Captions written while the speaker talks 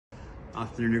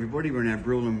Afternoon everybody, we're in our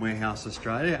Brullen warehouse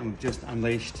Australia and we've just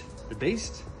unleashed the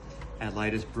Beast, our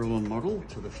latest Brullen model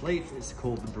to the fleet. It's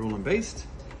called the Brullen BEAST.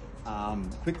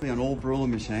 Quickly on all Brullen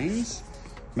machines,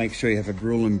 make sure you have a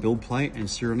Brullen build plate and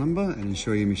serial number and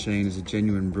ensure your machine is a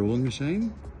genuine Brullen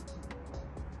machine.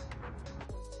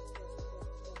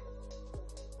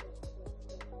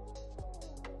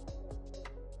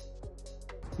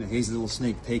 Now here's a little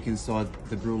sneak peek inside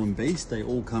the Brullen BEAST. They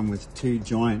all come with two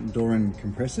giant Brullen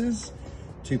compressors,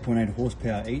 2.8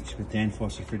 horsepower each with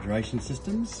Danfoss refrigeration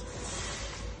systems,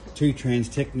 two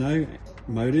Trans-Techno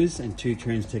motors and two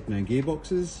Trans-Techno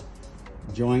gearboxes,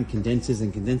 giant condensers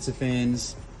and condenser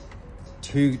fans,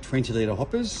 two 20-litre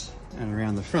hoppers, and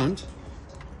around the front,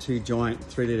 two giant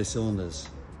 3-litre cylinders.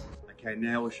 Okay,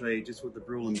 now we'll show you just what the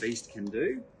Brullen BEAST can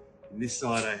do. On this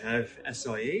side I have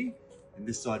SIE, and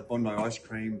this side Bondi ice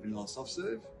cream vanilla soft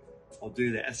serve. I'll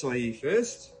do the SIE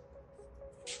first.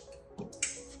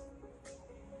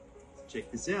 Check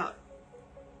this out.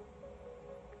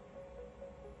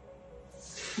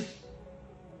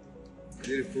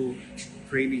 Beautiful,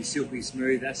 creamy, silky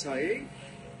smooth SIE.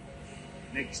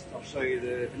 Next, I'll show you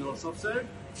the vanilla soft serve.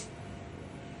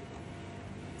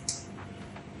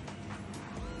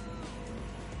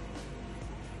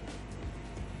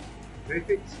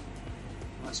 Perfect.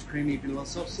 Nice creamy vanilla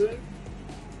soft serve.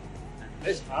 And the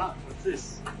best part, what's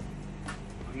this?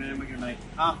 We're going to make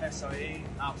half SIE,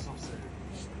 half soft serve.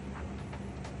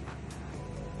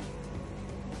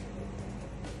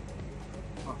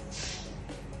 Oh,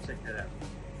 check that out.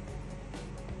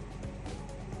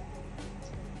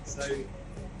 So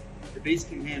the Beast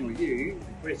can handle you.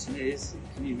 The question is,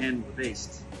 can you handle the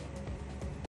Beast?